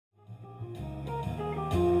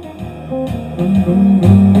Hello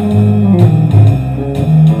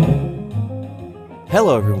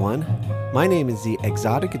everyone, my name is the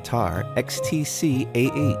Xotic Guitar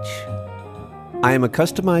XTC-AH. I am a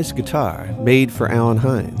customized guitar made for Allen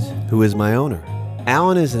Hinds, who is my owner.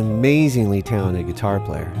 Allen is an amazingly talented guitar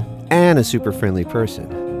player and a super friendly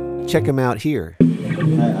person. Check him out here.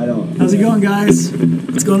 I don't. How's it going, guys?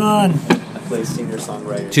 What's going on? I play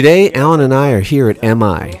singer-songwriter. Today, Allen and I are here at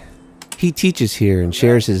MI. He teaches here and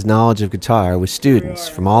shares his knowledge of guitar with students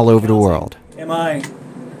from all over the world. MI.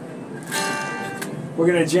 We're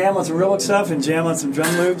going to jam on some real stuff and jam on some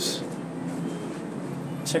drum loops.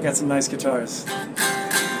 Check out some nice guitars.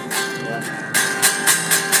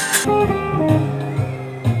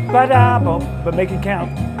 But make it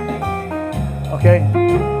count. Okay?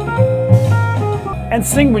 And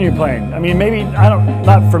sing when you're playing. I mean, maybe,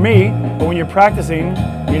 not for me, but when you're practicing,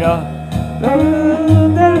 you know.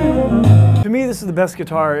 To me, this is the best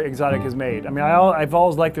guitar Xotic has made. I mean, I've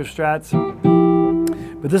always liked their Strats,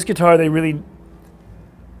 but this guitar, they really,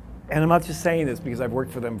 and I'm not just saying this because I've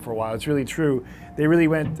worked for them for a while, it's really true. They really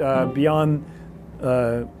went beyond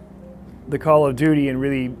the call of duty and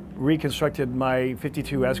really reconstructed my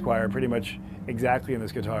 52 Esquire pretty much exactly in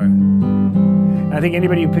this guitar. And I think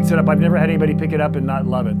anybody who picks it up, I've never had anybody pick it up and not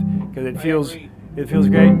love it, because it feels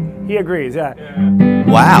great. He agrees, yeah.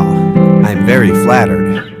 Wow, I'm very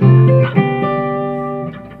flattered.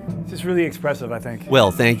 It's just really expressive, I think.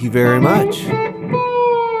 Well, thank you very much.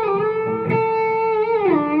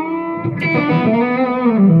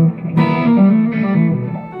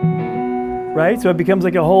 Right? So it becomes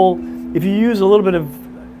like a whole, if you use a little bit of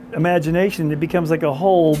imagination, it becomes like a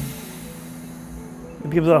whole,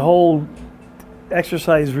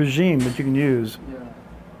 exercise regime that you can use. Yeah.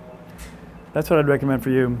 That's what I'd recommend for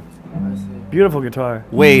you. Beautiful guitar.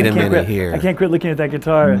 Wait a minute here. I can't quit looking at that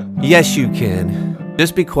guitar. Yes, you can.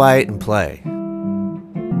 Just be quiet and play.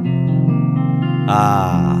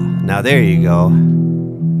 Ah, now there you go.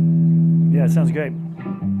 Yeah, it sounds great.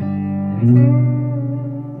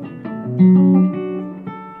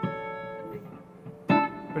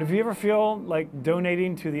 But if you ever feel like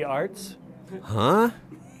donating to the arts, huh?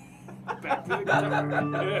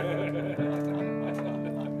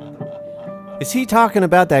 Is he talking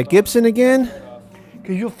about that Gibson again?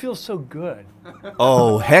 Because you'll feel so good.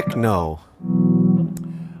 Oh, heck no.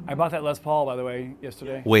 I bought that Les Paul, by the way,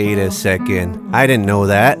 yesterday. Wait a second. I didn't know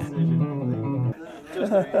that.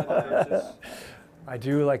 I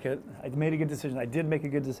do like it. I made a good decision. I did make a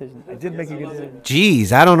good decision. I did make a good decision.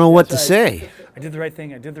 Geez, I don't know what to say. I did the right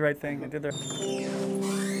thing. I did the right thing. I did the...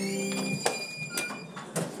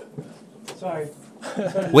 Sorry.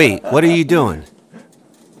 Wait, what are you doing?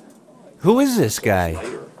 Who is this guy?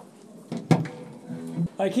 All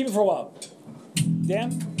right, keep it for a while.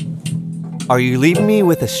 Dan? Are you leaving me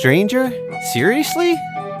with a stranger? Seriously?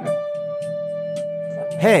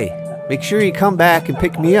 Hey, make sure you come back and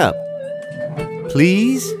pick me up.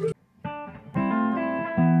 Please?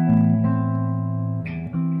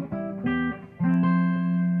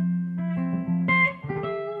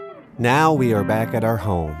 Now we are back at our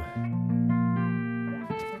home.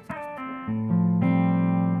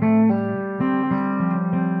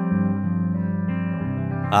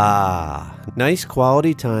 Ah, nice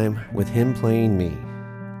quality time with him playing me.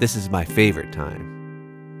 This is my favorite time.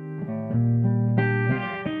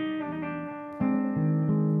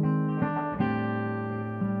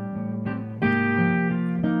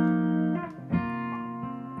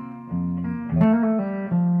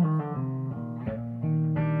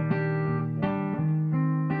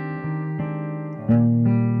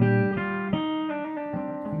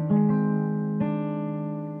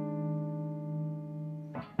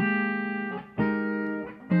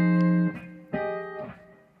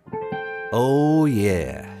 Oh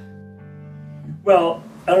yeah. Well,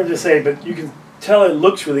 I don't know what to say, but you can tell it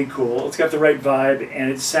looks really cool. It's got the right vibe, and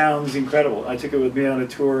it sounds incredible. I took it with me on a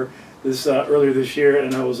tour earlier this year,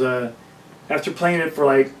 and I was after playing it for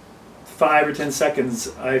like 5 or 10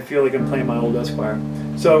 seconds, I feel like I'm playing my old Esquire.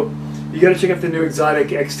 So you got to check out the new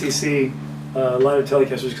Xotic XTC line of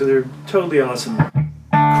Telecasters because they're totally awesome.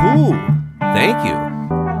 Cool. Thank you.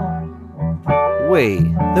 Wait,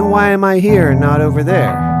 then why am I here and not over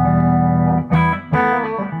there?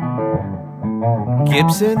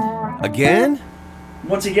 Gibson? Again?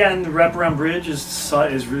 Once again, the wraparound bridge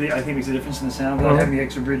is really, I think, makes a difference in the sound. Without having the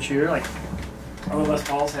extra bridge here, like all the Les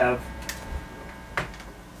Pauls have,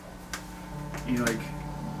 you know, like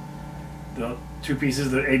the two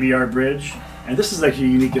pieces, the ABR bridge, and this is like a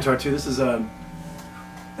unique guitar too. This is a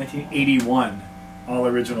 1981, all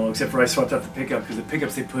original, except for I swapped out the pickup because the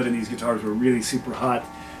pickups they put in these guitars were really super hot.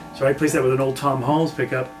 So I replaced that with an old Tom Holmes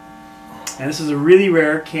pickup. And this is a really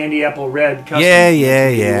rare candy apple red custom.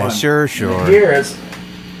 Yeah. Sure. And here is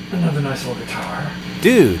another nice little guitar.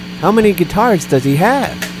 Dude, how many guitars does he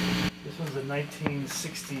have? This one's a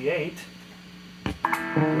 1968.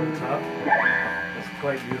 Real top. That's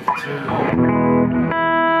quite beautiful too.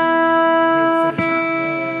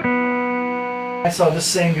 I saw this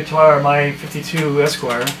same guitar, my 52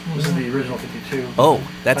 Esquire. This is the original 52. Oh,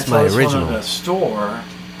 that's my I saw this original. one at the store.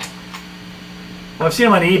 Well, I've seen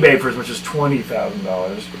them on eBay for as much as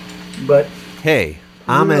 $20,000. But Hey,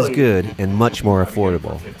 I'm as really good and much more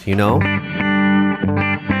affordable, you know?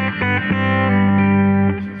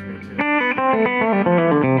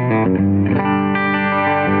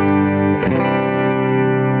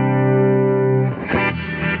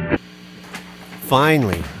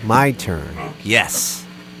 Finally, my turn. Yes.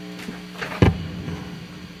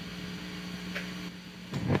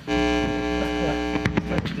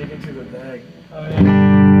 dig into the bag. You're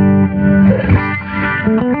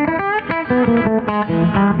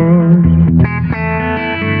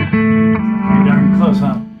darn close,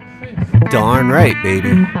 huh? Darn right,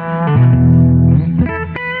 baby.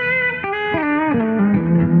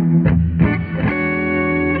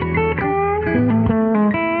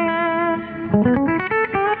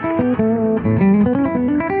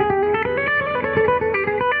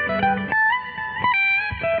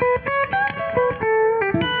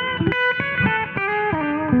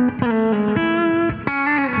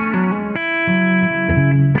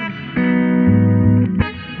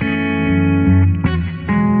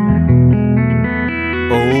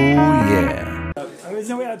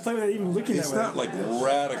 It's not like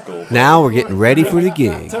radical. Now we're getting ready for the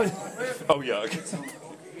gig. Oh yeah.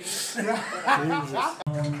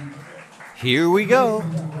 Here we go.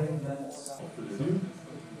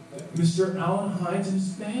 Mr. Allen Hinds and his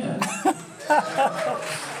band.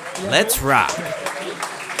 Let's rock.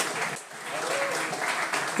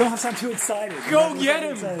 Don't sound too excited. Go get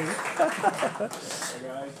him!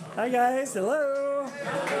 Hi guys, hello.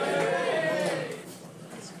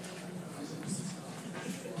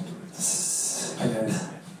 Hi guys.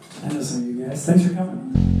 I know some of you guys. Thanks for coming.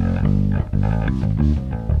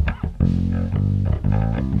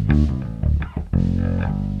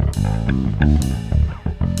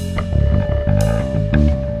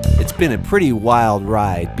 It's been a pretty wild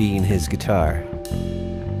ride being his guitar.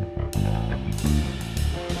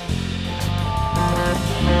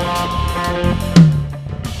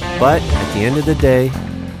 But at the end of the day,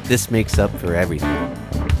 this makes up for everything.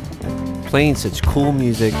 Playing such cool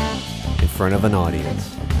music in front of an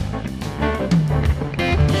audience.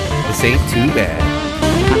 This ain't too bad.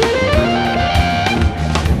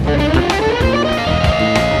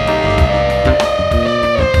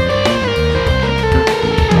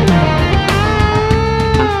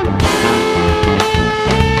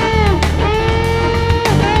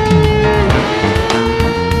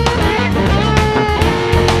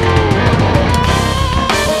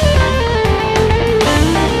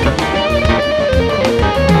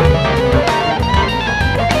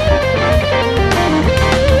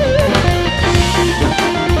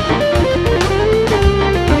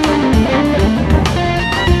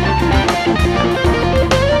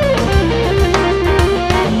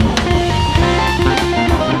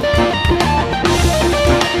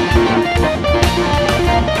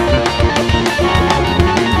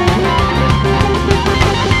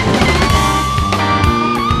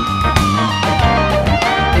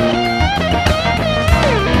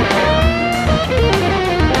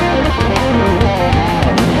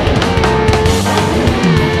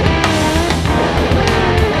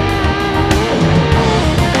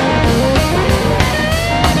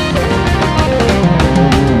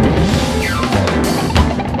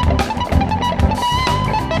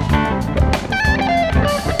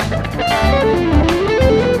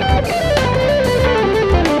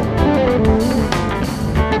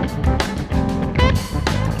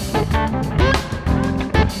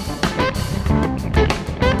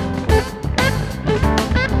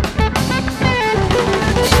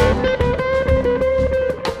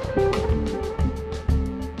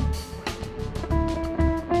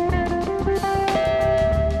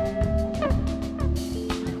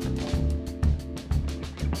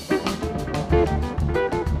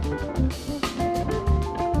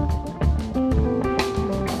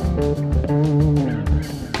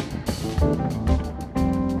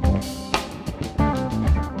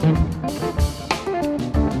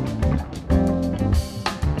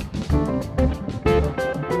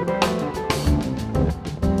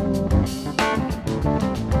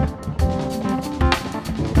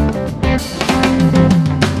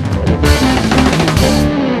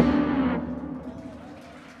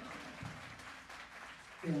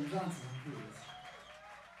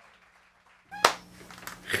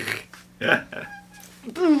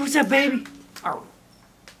 Boo, what's up, baby? Oh.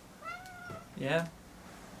 Yeah?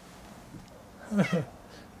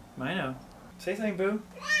 I know. Say something, Boo.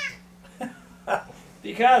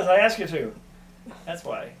 Because I asked you to. That's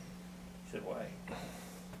why. He said, why?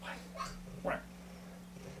 Why?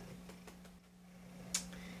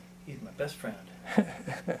 He's my best friend.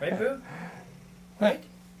 Right, Boo? Right?